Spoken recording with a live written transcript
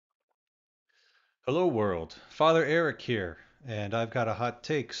Hello, world. Father Eric here, and I've got a hot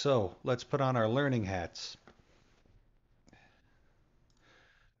take, so let's put on our learning hats.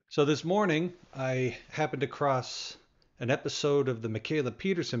 So, this morning, I happened across an episode of the Michaela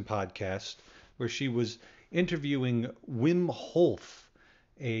Peterson podcast where she was interviewing Wim Hof,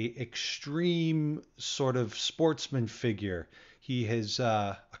 a extreme sort of sportsman figure. He has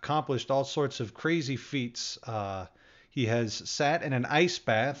accomplished all sorts of crazy feats. He has sat in an ice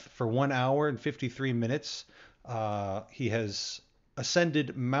bath for 1 hour and 53 minutes. He has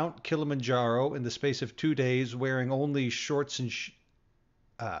ascended Mount Kilimanjaro in the space of 2 days, wearing only shorts and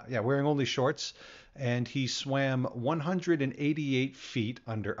wearing only shorts, and he swam 188 feet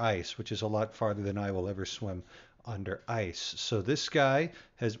under ice, which is a lot farther than I will ever swim under ice. So this guy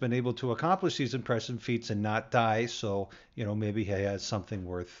has been able to accomplish these impressive feats and not die. So, maybe he has something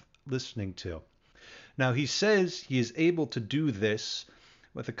worth listening to. Now, he says he is able to do this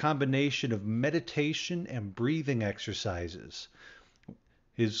with a combination of meditation and breathing exercises.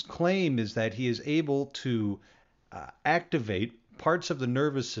 His claim is that he is able to activate parts of the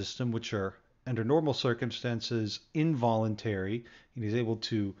nervous system which are, under normal circumstances, involuntary, and he's able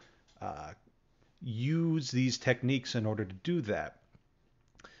to uh, use these techniques in order to do that.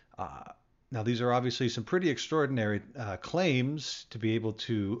 Uh, Now, these are obviously some pretty extraordinary claims to be able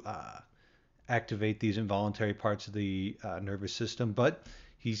to activate these involuntary parts of the nervous system, but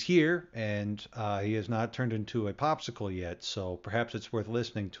he's here and he has not turned into a popsicle yet, so perhaps it's worth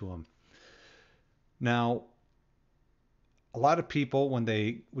listening to him. Now, a lot of people, when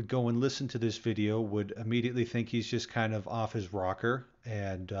they would go and listen to this video, would immediately think he's just kind of off his rocker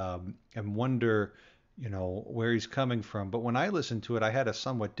and wonder, where he's coming from. But when I listened to it, I had a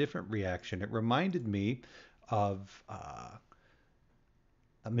somewhat different reaction. It reminded me of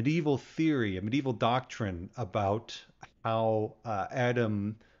a medieval theory, a medieval doctrine about how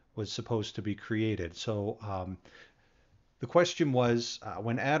Adam was supposed to be created. So the question was,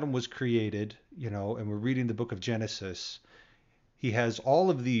 when Adam was created, and we're reading the book of Genesis, he has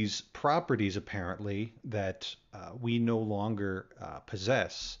all of these properties apparently that we no longer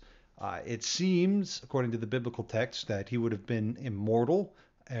possess. It seems, according to the biblical text, that he would have been immortal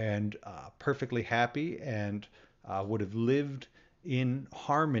and perfectly happy and would have lived in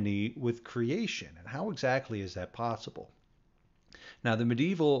harmony with creation. And how exactly is that possible? Now, the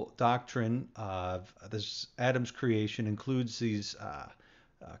medieval doctrine of this Adam's creation includes these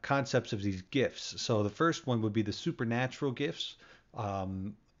concepts of these gifts. So the first one would be the supernatural gifts.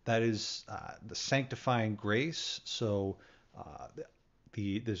 That is the sanctifying grace. So uh,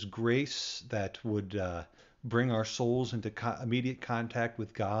 this grace that would bring our souls into immediate contact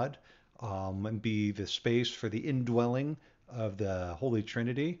with God and be the space for the indwelling of the Holy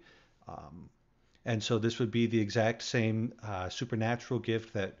Trinity. Um, and so this would be the exact same supernatural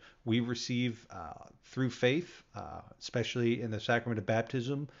gift that we receive through faith, especially in the sacrament of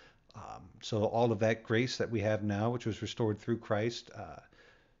baptism. So all of that grace that we have now, which was restored through Christ,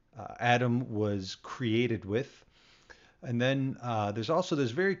 Adam was created with. And then there's also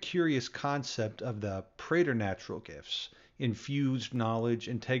this very curious concept of the preternatural gifts: infused knowledge,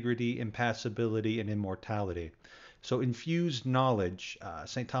 integrity, impassibility, and immortality. So, infused knowledge,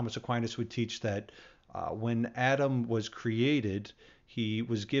 St. Thomas Aquinas would teach that when Adam was created, he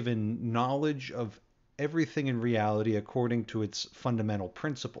was given knowledge of everything in reality according to its fundamental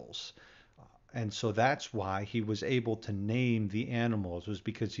principles. And so that's why he was able to name the animals, was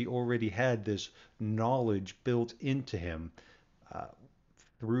because he already had this knowledge built into him uh,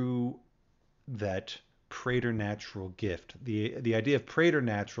 through that preternatural gift. The idea of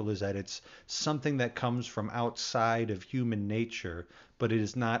preternatural is that it's something that comes from outside of human nature, but it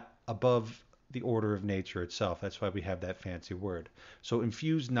is not above the order of nature itself. That's why we have that fancy word. So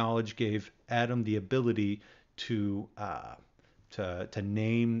infused knowledge gave Adam the ability to to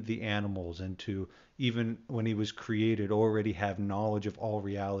name the animals and to, even when he was created, already have knowledge of all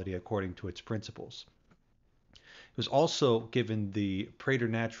reality according to its principles. He was also given the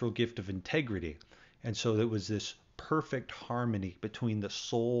preternatural gift of integrity. And so there was this perfect harmony between the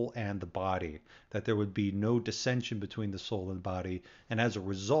soul and the body, that there would be no dissension between the soul and the body. And as a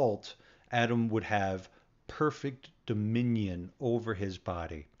result, Adam would have perfect dominion over his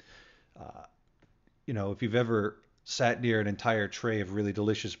body. Uh, if you've ever sat near an entire tray of really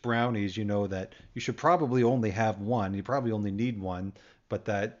delicious brownies, you know that you should probably only have one. You probably only need one, but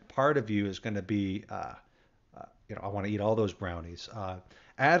that part of you is going to be, I want to eat all those brownies.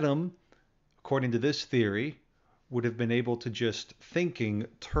 Adam, according to this theory, would have been able to just thinking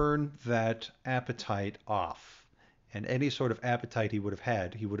turn that appetite off. And any sort of appetite he would have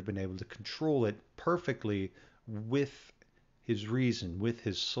had, he would have been able to control it perfectly with his reason, with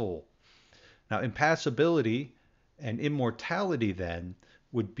his soul. Now, impassibility and immortality then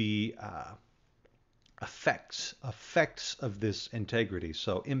would be effects of this integrity.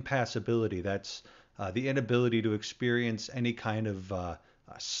 So impassibility, that's the inability to experience any kind of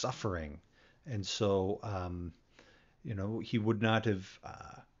suffering. And so, he would not have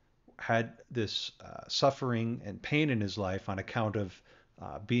had this suffering and pain in his life on account of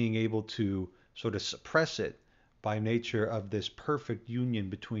being able to sort of suppress it by nature of this perfect union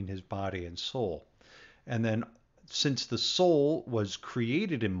between his body and soul. And then, since the soul was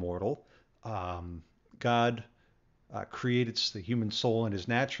created immortal, God created the human soul and is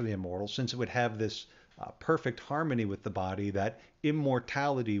naturally immortal. Since it would have this perfect harmony with the body, that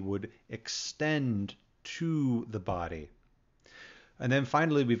immortality would extend to the body. And then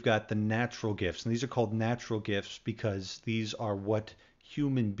finally, we've got the natural gifts. And these are called natural gifts because these are what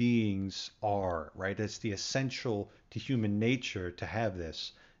human beings are, right? It's the essential to human nature to have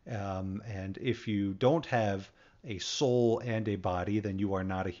this. And if you don't have a soul and a body, then you are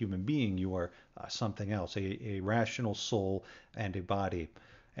not a human being. You are something else, a rational soul and a body.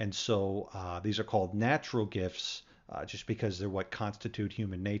 And so these are called natural gifts just because they're what constitute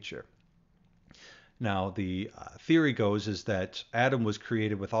human nature. Now, the theory goes is that Adam was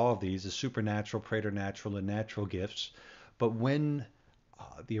created with all of these, the supernatural, preternatural, and natural gifts. But when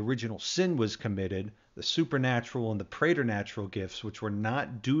the original sin was committed, the supernatural and the preternatural gifts, which were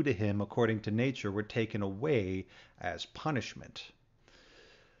not due to him according to nature, were taken away as punishment.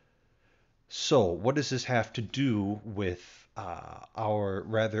 So, what does this have to do with our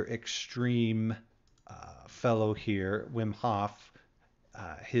rather extreme fellow here, Wim Hof,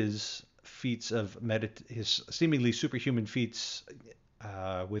 his feats of his seemingly superhuman feats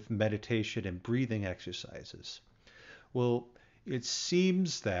with meditation and breathing exercises? Well, it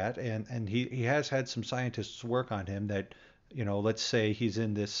seems that, and he has had some scientists work on him that, let's say he's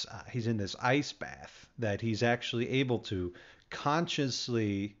in this ice bath, that he's actually able to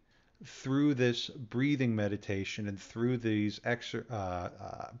consciously, through this breathing meditation and through these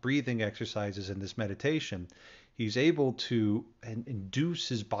breathing exercises in this meditation, he's able to induce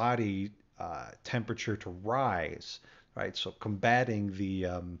his body temperature to rise, right? So combating the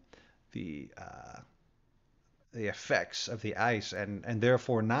the effects of the ice and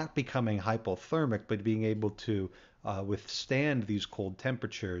therefore not becoming hypothermic, but being able to withstand these cold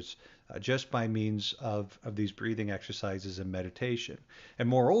temperatures just by means of these breathing exercises and meditation. And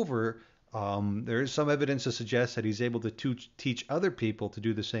moreover, there is some evidence to suggest that he's able to teach other people to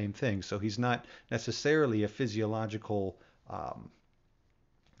do the same thing. So he's not necessarily a physiological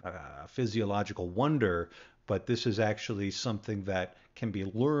wonder, but this is actually something that can be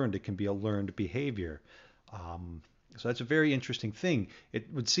learned. It can be a learned behavior. Um, so that's a very interesting thing. It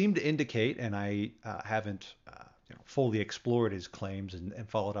would seem to indicate, and I haven't fully explored his claims and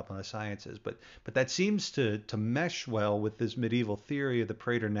followed up on the sciences, but that seems to mesh well with this medieval theory of the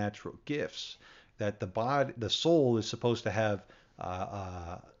preternatural gifts, that the soul is supposed to have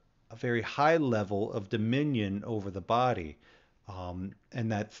a very high level of dominion over the body, and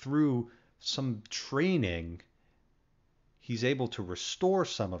that through some training, he's able to restore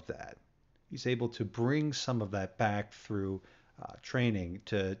some of that. He's able to bring some of that back through training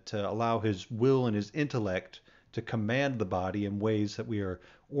to allow his will and his intellect to command the body in ways that we are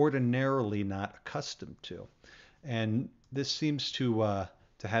ordinarily not accustomed to. And this seems to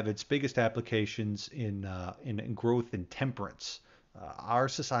have its biggest applications in growth in temperance. Our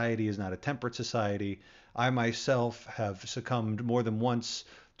society is not a temperate society. I myself have succumbed more than once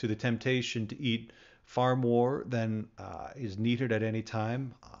to the temptation to eat far more than is needed at any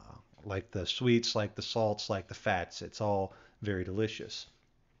time, like the sweets, like the salts, like the fats. It's all very delicious.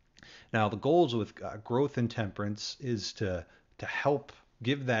 Now, the goals with growth and temperance is to help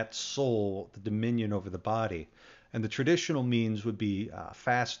give that soul the dominion over the body. And the traditional means would be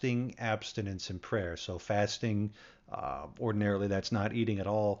fasting, abstinence, and prayer. So fasting, ordinarily, that's not eating at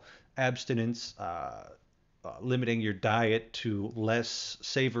all. Abstinence, limiting your diet to less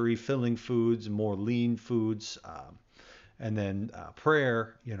savory, filling foods, more lean foods. And then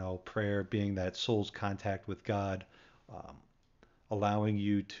prayer, prayer being that soul's contact with God, um, allowing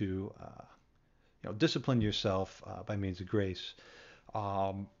you to, discipline yourself by means of grace.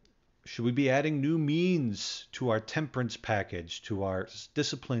 Um, should we be adding new means to our temperance package, to our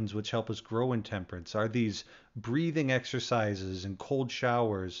disciplines which help us grow in temperance? Are these breathing exercises and cold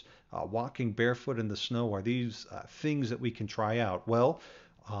showers, walking barefoot in the snow, are these things that we can try out? Well,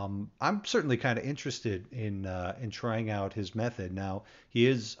 I'm certainly kind of interested in trying out his method. Now, he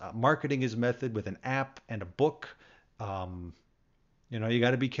is marketing his method with an app and a book. Um, you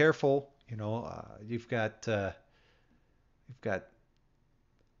got to be careful. You've got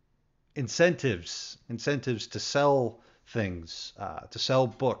incentives to sell things, to sell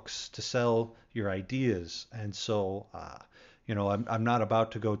books, to sell your ideas. And so, I'm not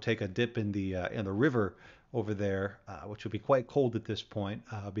about to go take a dip in the river over there, which will be quite cold at this point,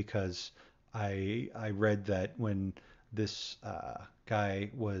 because I read that when this guy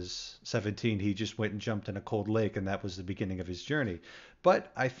was 17, he just went and jumped in a cold lake, and that was the beginning of his journey.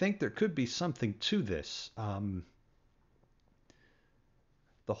 But I think there could be something to this.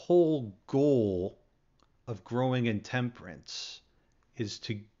 The whole goal of growing in temperance is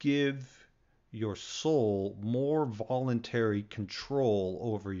to give your soul more voluntary control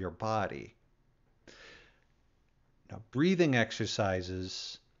over your body. Now, breathing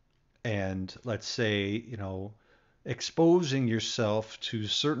exercises and let's say, exposing yourself to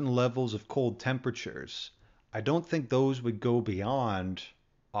certain levels of cold temperatures, I don't think those would go beyond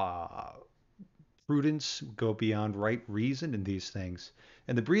uh, prudence, go beyond right reason in these things.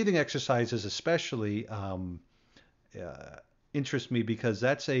 And the breathing exercises, especially, uh, interest me because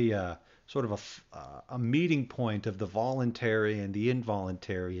that's a sort of a meeting point of the voluntary and the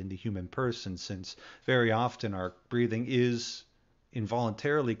involuntary in the human person, since very often our breathing is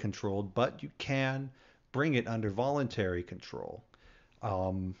involuntarily controlled, but you can bring it under voluntary control.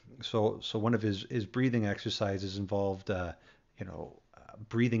 So one of his breathing exercises involved,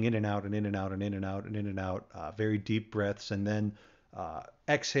 breathing in and out and in and out and in and out and in and out, very deep breaths, and then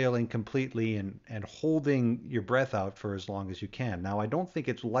exhaling completely and holding your breath out for as long as you can. Now, I don't think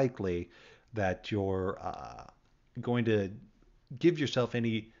it's likely that you're going to give yourself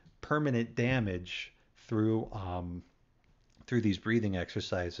any permanent damage through these breathing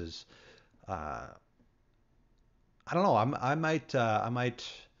exercises. Uh, I don't know. I might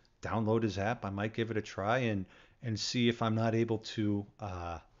download his app. I might give it a try and see if I'm not able to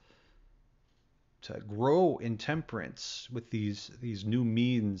grow in temperance with these new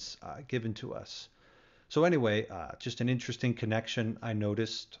means given to us. So anyway, just an interesting connection I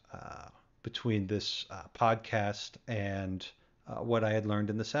noticed between this podcast and what I had learned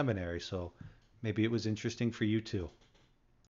in the seminary. So maybe it was interesting for you too.